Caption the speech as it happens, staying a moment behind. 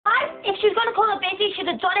she was going to call her busy, she'd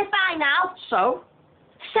have done it by now. So?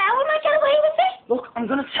 So, we might get away with it. Look, I'm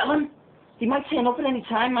going to tell him. He might turn up at any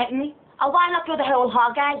time, mightn't he? Oh, why not do the whole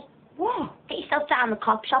hog, eh? What? Get yourself down the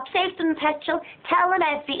cop shop, save them the petrol, tell them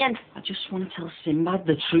everything. I just want to tell Sinbad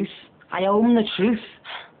the truth. I owe him the truth.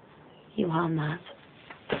 You are mad.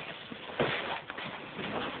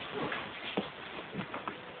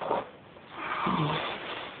 Oh.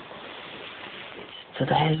 It's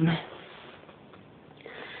today, isn't it?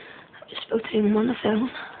 I just spoke to him on the phone.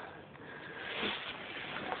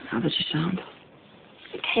 How did she sound?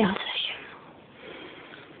 Chaotic.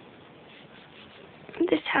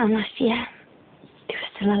 This time last year, they were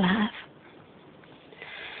still alive.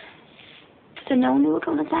 If they'd known they were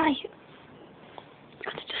going to die,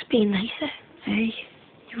 could have just been nicer. Hey,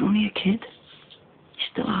 you're only a kid. You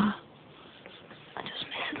still are. I just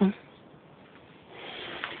miss them.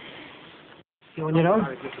 You on your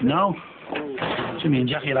own? No. Jimmy and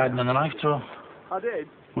Jackie riding on the knife throw. I did.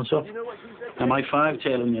 What's up? Am I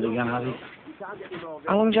five-tailing you again, have you?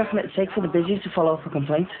 How long do you reckon it'd take for the busies to follow up a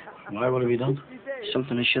complaint? Why, what have you done?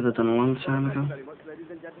 Something I should have done a long time ago.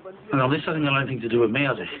 Well, this hasn't got anything to do with me,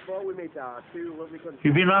 has it?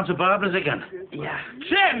 You've been round to Barbara's again? Yeah.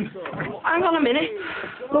 Jim! Hang on a minute.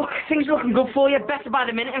 Look, things are looking good for you. Better by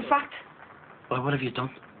the minute, in fact. Well, what have you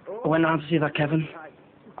done? I went round to see that Kevin.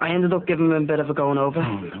 I ended up giving him a bit of a going over.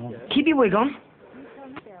 Oh, no. Keep your wig on.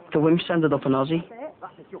 The wimps ended up in Aussie.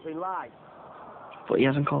 But he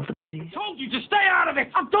hasn't called the police. Told you to stay out of it!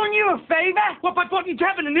 I've done you a favour! What, by putting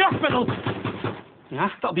Kevin in the hospital? Yeah,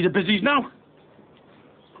 that'll be the busies now.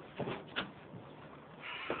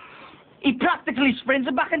 He practically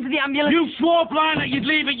sprinted back into the ambulance. You swore blind that you'd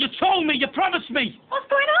leave it. You told me. You promised me. What's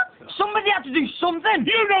going on? Somebody had to do something.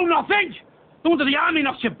 You know nothing. No wonder the army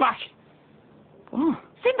knocks you back. Oh.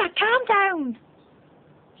 Sinbad, calm down.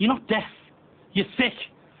 You're not deaf. You're sick.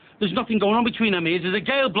 There's nothing going on between them ears. There's a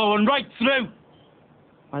gale blowing right through.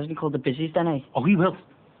 Why hasn't he called the busies then, eh? Oh, he will.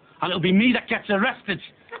 And it'll be me that gets arrested.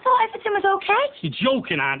 I thought everything was okay. You're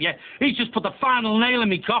joking, aren't you? He's just put the final nail in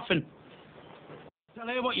me coffin. Tell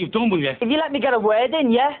her what you've done with you. If you let me get a word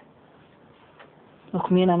in, yeah? Look,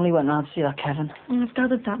 me and Emily went round to see that Kevin. I've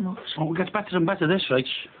gathered that much. Oh, it gets better and better this, right?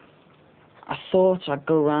 I thought I'd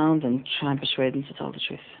go round and try and persuade him to tell the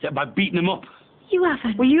truth. Yeah, by beating him up. You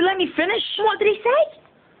haven't. Will you let me finish? What did he say?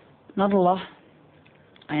 Not a lot.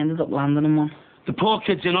 I ended up landing him one. The poor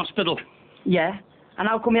kid's in hospital. Yeah? And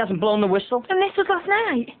how come he hasn't blown the whistle? And this was last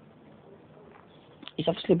night? He's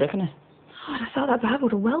obviously bricking it. Oh, I thought that Barbara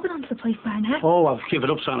would have well been onto the place by now. Oh, I've given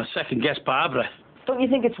up trying to second-guess Barbara. Don't you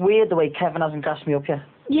think it's weird the way Kevin hasn't gassed me up yet?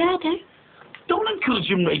 Yeah, I do. Don't encourage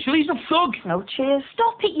him, Rachel. He's a thug. No, cheers.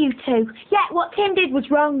 Stop it, you two. Yeah, what Tim did was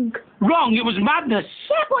wrong. Wrong. It was madness.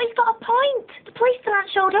 Yeah, but he's got a point. The police still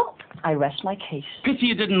haven't showed up. I rest my case. Pity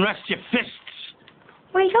you didn't rest your fists.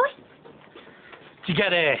 Where are you going? To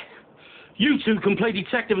get air. You two can play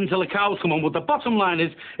detective until the cows come on, but the bottom line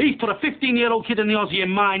is he's put a 15-year-old kid in the Aussie in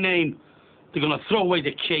my name. They're going to throw away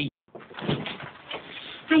the key.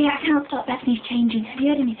 Hey, I can't stop Bethany's changing. Have you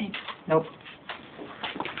heard anything? Nope.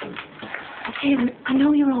 Tim, I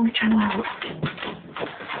know you're only trying to help.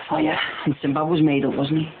 Oh, yeah. And Sinbad was made up,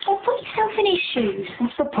 wasn't he? Oh, put yourself in his shoes.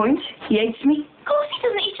 What's the point? He hates me. Of course he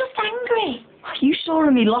doesn't. He's just angry. You saw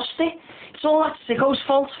him. He lost it. It's all that sicko's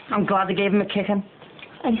fault. I'm glad I gave him a kicking.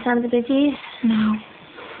 Any signs of his ears? No.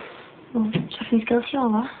 Well, do you reckon he's guilty or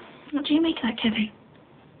what? What do you make of that, Kevin?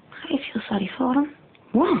 I feel sorry for him.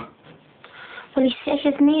 What? Well, he's sick,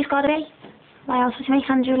 isn't he? He's got to be. Why else would he make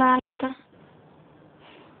Andrew like that?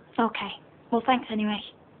 Okay. Well, thanks anyway.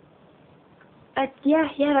 Yeah,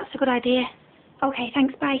 that's a good idea. Okay,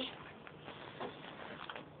 thanks, bye.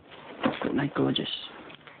 Good night, gorgeous.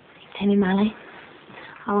 Timmy Mally.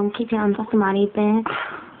 I won't keep your hands off the money, babe.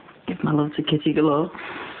 Give my love to Kitty galore.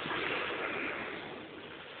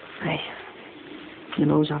 Hey,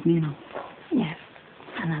 you'll always have me, you know. Yeah,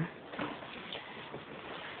 I know.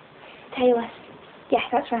 Taylor. Yes,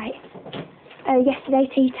 that's right. Yesterday,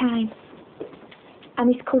 tea time. I'm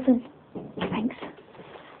his cousin. Thanks.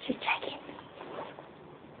 Just checking.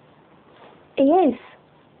 He is?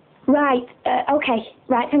 Right, okay.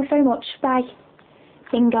 Right, thanks very much. Bye.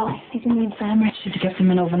 Bingo. He's in the infirmary. Did you get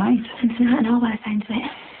him in overnight? Since I know by the sounds of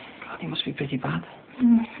it. God, he must be pretty bad.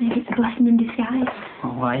 Maybe it's a blessing in disguise.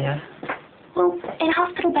 Oh, why, yeah? Well, in a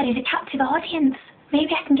hospital bed is a captive audience.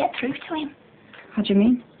 Maybe I can get through to him. How do you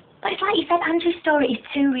mean? But it's like you said, Andrew's story is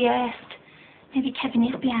too rehearsed. Maybe Kevin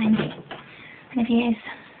is behind it. And if he is,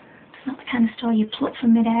 it's not the kind of story you pluck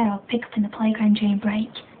from mid-air or pick up in the playground during break.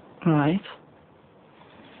 Right.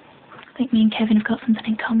 I think me and Kevin have got something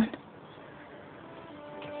in common.